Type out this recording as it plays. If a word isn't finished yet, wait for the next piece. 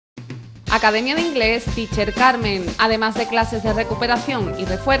Academia de Inglés Teacher Carmen. Además de clases de recuperación y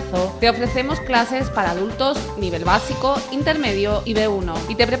refuerzo, te ofrecemos clases para adultos nivel básico, intermedio y B1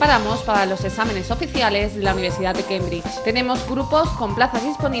 y te preparamos para los exámenes oficiales de la Universidad de Cambridge. Tenemos grupos con plazas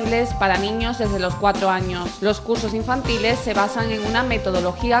disponibles para niños desde los 4 años. Los cursos infantiles se basan en una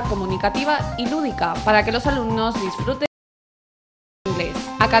metodología comunicativa y lúdica para que los alumnos disfruten inglés.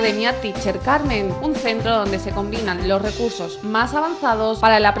 Academia Teacher Carmen, un centro donde se combinan los recursos más avanzados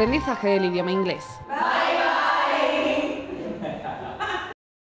para el aprendizaje del idioma inglés.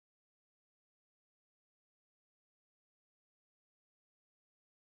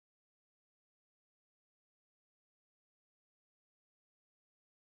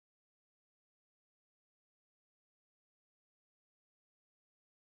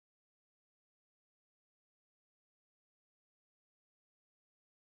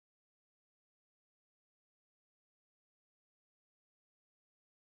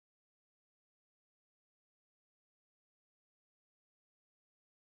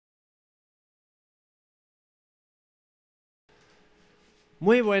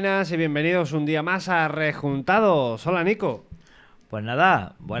 Muy buenas y bienvenidos un día más a Rejuntados. Hola, Nico. Pues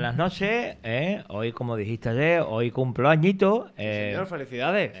nada, buenas noches. Hoy, como dijiste ayer, hoy cumplo añito. Señor,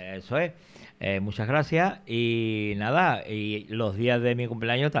 felicidades. Eso es. Muchas gracias. Y nada, y los días de mi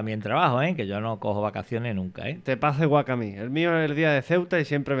cumpleaños también trabajo, que yo no cojo vacaciones nunca. Te pasa igual que a mí. El mío es el día de Ceuta y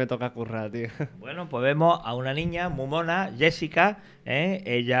siempre me toca currar, tío. Bueno, pues vemos a una niña muy mona, Jessica.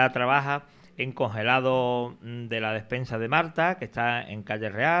 Ella trabaja en congelado de la despensa de Marta, que está en Calle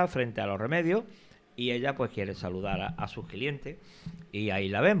Real, frente a Los Remedios, y ella pues quiere saludar a sus clientes, y ahí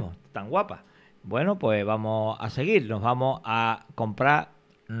la vemos, tan guapa. Bueno, pues vamos a seguir, nos vamos a comprar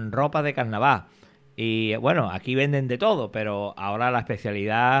ropa de carnaval, y bueno, aquí venden de todo, pero ahora la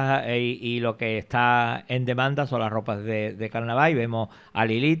especialidad y lo que está en demanda son las ropas de carnaval, y vemos a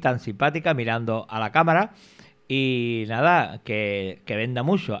Lili tan simpática mirando a la cámara. Y nada, que venda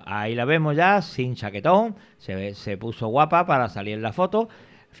mucho. Ahí la vemos ya, sin chaquetón, se puso guapa para salir en la foto.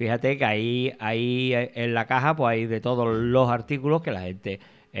 Fíjate que ahí en la caja pues hay de todos los artículos que la gente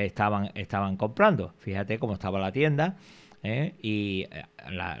estaban comprando. Fíjate cómo estaba la tienda, y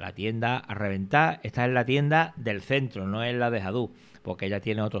la tienda a reventar. Esta es la tienda del centro, no es la de Jadú, porque ella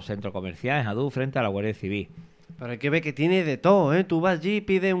tiene otro centro comercial en Jadú frente a la Guardia Civil. Pero hay que ver que tiene de todo, ¿eh? Tú vas allí,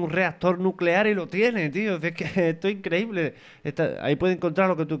 pides un reactor nuclear y lo tienes, tío. Es que esto es increíble. Ahí puedes encontrar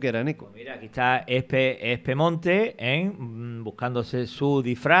lo que tú quieras, Nico. Pues mira, aquí está Espemonte, buscándose su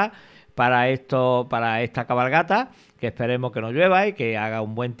disfraz para esta cabalgata, que esperemos que no llueva y que haga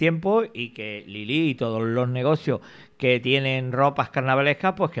un buen tiempo, y que Lili y todos los negocios que tienen ropas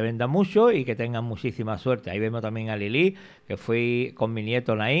carnavalescas pues que vendan mucho y que tengan muchísima suerte. Ahí vemos también a Lili, que fui con mi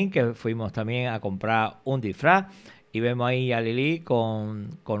nieto Naín, que fuimos también a comprar un disfraz, y vemos ahí a Lili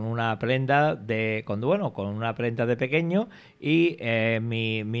con una prenda con una prenda de pequeño, y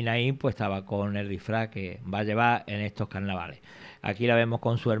mi Naín pues estaba con el disfraz que va a llevar en estos carnavales. Aquí la vemos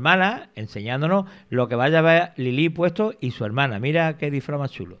con su hermana, enseñándonos lo que va a llevar Lili puesto y su hermana. Mira qué disfraz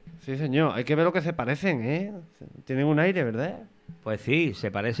más chulo. Sí, señor. Hay que ver lo que se parecen, ¿eh? Tienen un aire, ¿verdad? Pues sí,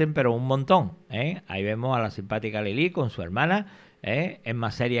 se parecen, pero un montón, Ahí vemos a la simpática Lili con su hermana, Es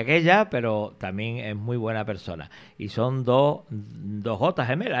más seria que ella, pero también es muy buena persona. Y son dos jotas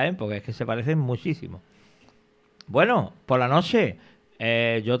gemelas, Porque es que se parecen muchísimo. Bueno, por la noche...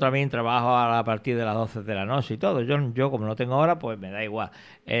 yo también trabajo a partir de las 12 de la noche y todo. Yo como no tengo hora, pues me da igual.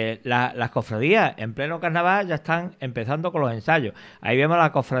 Las cofradías en pleno carnaval ya están empezando con los ensayos. Ahí vemos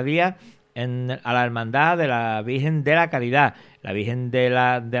la cofradía a la hermandad de la Virgen de la Caridad. La Virgen de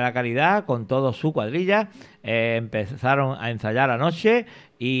la Caridad con toda su cuadrilla empezaron a ensayar anoche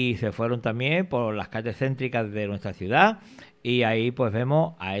y se fueron también por las calles céntricas de nuestra ciudad. Y ahí pues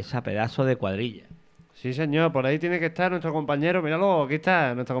vemos a esa pedazo de cuadrilla. Sí, señor, por ahí tiene que estar nuestro compañero, míralo, aquí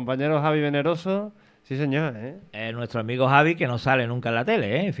está, nuestro compañero Javi Veneroso. Sí, señor, nuestro amigo Javi, que no sale nunca en la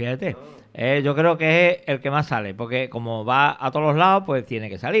tele, fíjate. Yo creo que es el que más sale, porque como va a todos los lados, pues tiene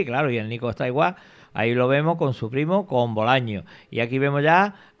que salir, claro, y el Nico está igual. Ahí lo vemos con su primo, con Bolaño. Y aquí vemos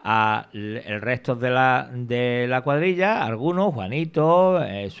ya el resto de la cuadrilla, algunos, Juanito,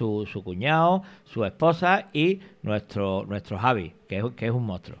 su cuñado, su esposa y nuestro Javi, que es un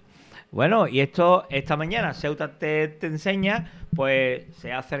monstruo. Bueno, y esta mañana Ceuta te enseña, pues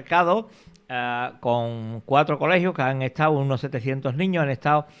se ha acercado con 4 colegios que han estado, unos 700 niños han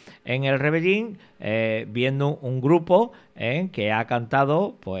estado en el Rebellín, viendo un grupo que ha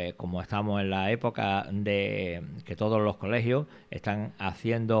cantado, pues como estamos en la época de que todos los colegios están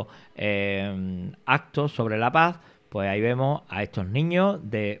haciendo actos sobre la paz, pues ahí vemos a estos niños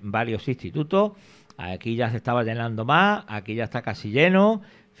de varios institutos. Aquí ya se estaba llenando más, aquí ya está casi lleno.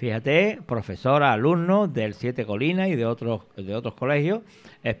 Fíjate, profesores, alumnos del Siete Colinas y de otros colegios,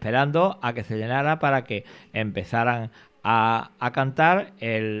 esperando a que se llenara para que empezaran a cantar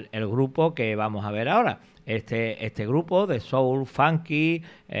el grupo que vamos a ver ahora. Este grupo de soul, funky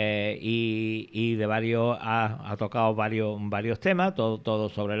y de varios, ha tocado varios temas, todo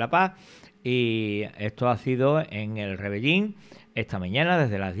sobre la paz. Y esto ha sido en el Rebellín esta mañana,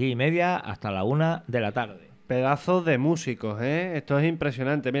 desde las 10:30 hasta la 1 de la tarde. Pedazos de músicos, ¿eh? Esto es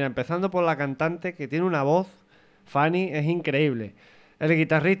impresionante. Mira, empezando por la cantante que tiene una voz, Fanny, es increíble. El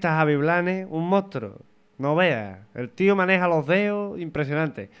guitarrista Javi Blanes, un monstruo. No veas. El tío maneja los dedos,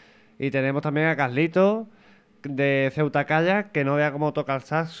 impresionante. Y tenemos también a Carlito de Ceuta Calla, que no vea cómo toca el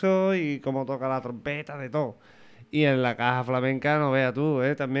saxo y cómo toca la trompeta, de todo. Y en la caja flamenca, no veas tú,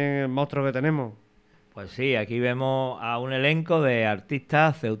 ¿eh? También el monstruo que tenemos. Pues sí, aquí vemos a un elenco de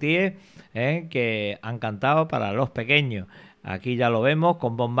artistas ceutíes que han cantado para los pequeños. Aquí ya lo vemos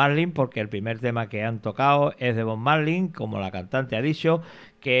con Bob Marley, porque el primer tema que han tocado es de Bob Marley, como la cantante ha dicho,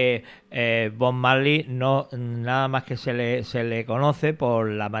 que Bob Marley no nada más que se le conoce por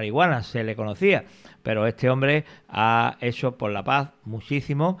la marihuana, se le conocía, pero este hombre ha hecho por la paz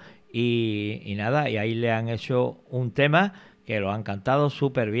muchísimo y nada, y ahí le han hecho un tema que lo han cantado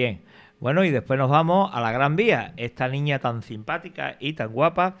súper bien. Bueno, y después nos vamos a la Gran Vía. Esta niña tan simpática y tan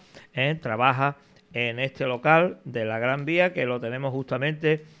guapa trabaja en este local de la Gran Vía, que lo tenemos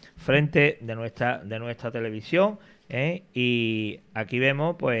justamente frente de nuestra televisión. Y aquí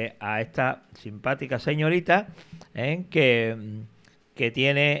vemos pues a esta simpática señorita que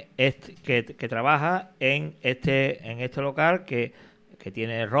tiene que trabaja en este local que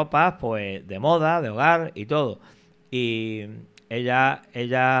tiene ropas pues de moda, de hogar y todo. Y ella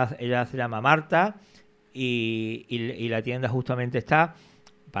se llama Marta y la tienda justamente está,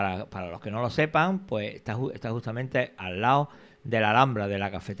 para los que no lo sepan, pues está justamente al lado de la Alhambra, de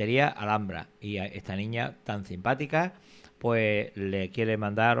la cafetería Alhambra. Y a esta niña tan simpática, pues le quiere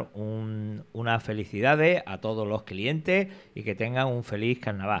mandar unas felicidades a todos los clientes y que tengan un feliz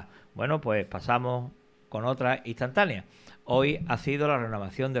carnaval. Bueno, pues pasamos con otra instantánea. Hoy ha sido la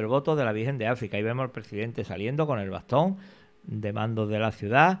renovación del voto de la Virgen de África y vemos al presidente saliendo con el bastón de mando de la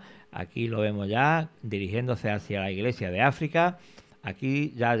ciudad. Aquí lo vemos ya dirigiéndose hacia la iglesia de África.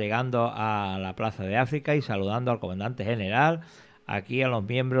 Aquí ya llegando a la plaza de África y saludando al comandante general. Aquí a los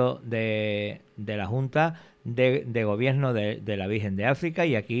miembros de la Junta de Gobierno de la Virgen de África.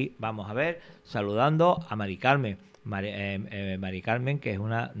 Y aquí vamos a ver saludando a Mari Carmen. Mari Carmen, que es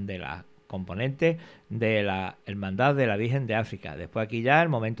una de las componentes de la Hermandad de la Virgen de África. Después aquí ya el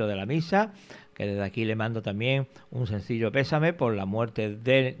momento de la misa, que desde aquí le mando también un sencillo pésame por la muerte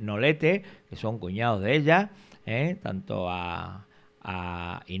de Nolete, que son cuñados de ella, tanto a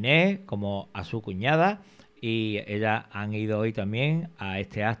Inés como a su cuñada, y ellas han ido hoy también a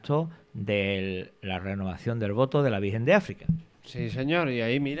este acto de la renovación del voto de la Virgen de África. Sí, señor, y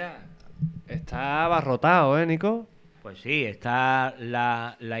ahí mira, está abarrotado, ¿eh, Nico? Pues sí, está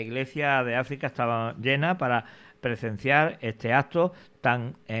la iglesia de África estaba llena para presenciar este acto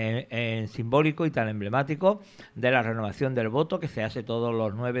tan simbólico y tan emblemático de la renovación del voto que se hace todos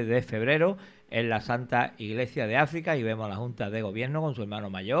los 9 de febrero en la Santa Iglesia de África, y vemos a la Junta de Gobierno con su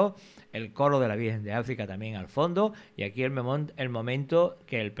hermano mayor, el coro de la Virgen de África también al fondo, y aquí el momento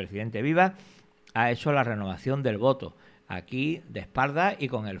que el presidente Viva ha hecho la renovación del voto. Aquí de espalda y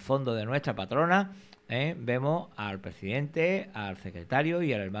con el fondo de nuestra patrona, vemos al presidente, al secretario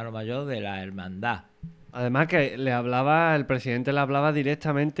y al hermano mayor de la hermandad. Además que el presidente le hablaba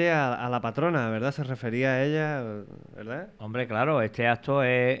directamente a la patrona, ¿verdad? Se refería a ella, ¿verdad? Hombre, claro, este acto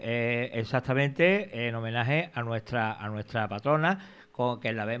es exactamente en homenaje a nuestra patrona,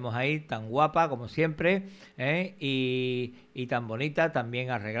 que la vemos ahí tan guapa como siempre, y tan bonita,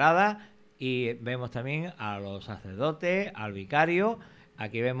 también arreglada. Y vemos también a los sacerdotes, al vicario.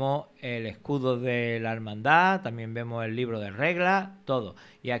 Aquí vemos el escudo de la hermandad, también vemos el libro de reglas, todo.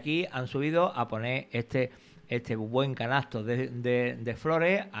 Y aquí han subido a poner este buen canasto de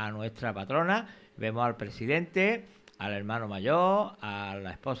flores a nuestra patrona. Vemos al presidente, al hermano mayor, a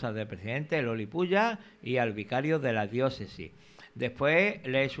la esposa del presidente, Loli Puya, y al vicario de la diócesis. Después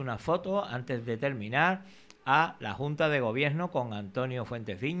le he hecho una foto, antes de terminar, a la Junta de Gobierno con Antonio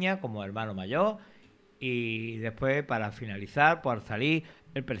Fuentes Viña como hermano mayor. Y después, para finalizar, por salir,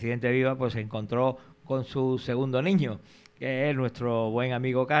 el presidente Viva pues se encontró con su segundo niño, que es nuestro buen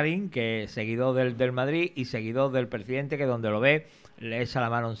amigo Karim, que es seguidor del Madrid y seguidor del presidente, que donde lo ve le echa la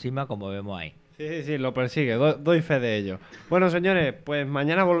mano encima, como vemos ahí. Sí, sí, lo persigue, doy fe de ello. Bueno, señores, pues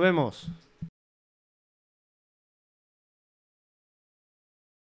mañana volvemos.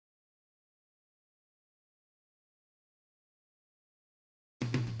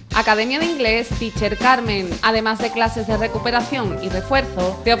 Academia de Inglés Teacher Carmen. Además de clases de recuperación y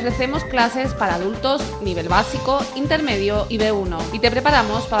refuerzo, te ofrecemos clases para adultos nivel básico, intermedio y B1 y te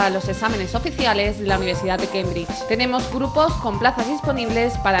preparamos para los exámenes oficiales de la Universidad de Cambridge. Tenemos grupos con plazas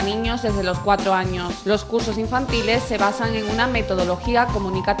disponibles para niños desde los 4 años. Los cursos infantiles se basan en una metodología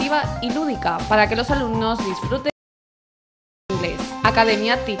comunicativa y lúdica para que los alumnos disfruten inglés.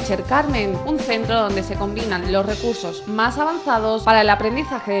 Academia Teacher Carmen, un centro donde se combinan los recursos más avanzados para el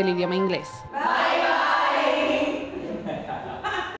aprendizaje del idioma inglés.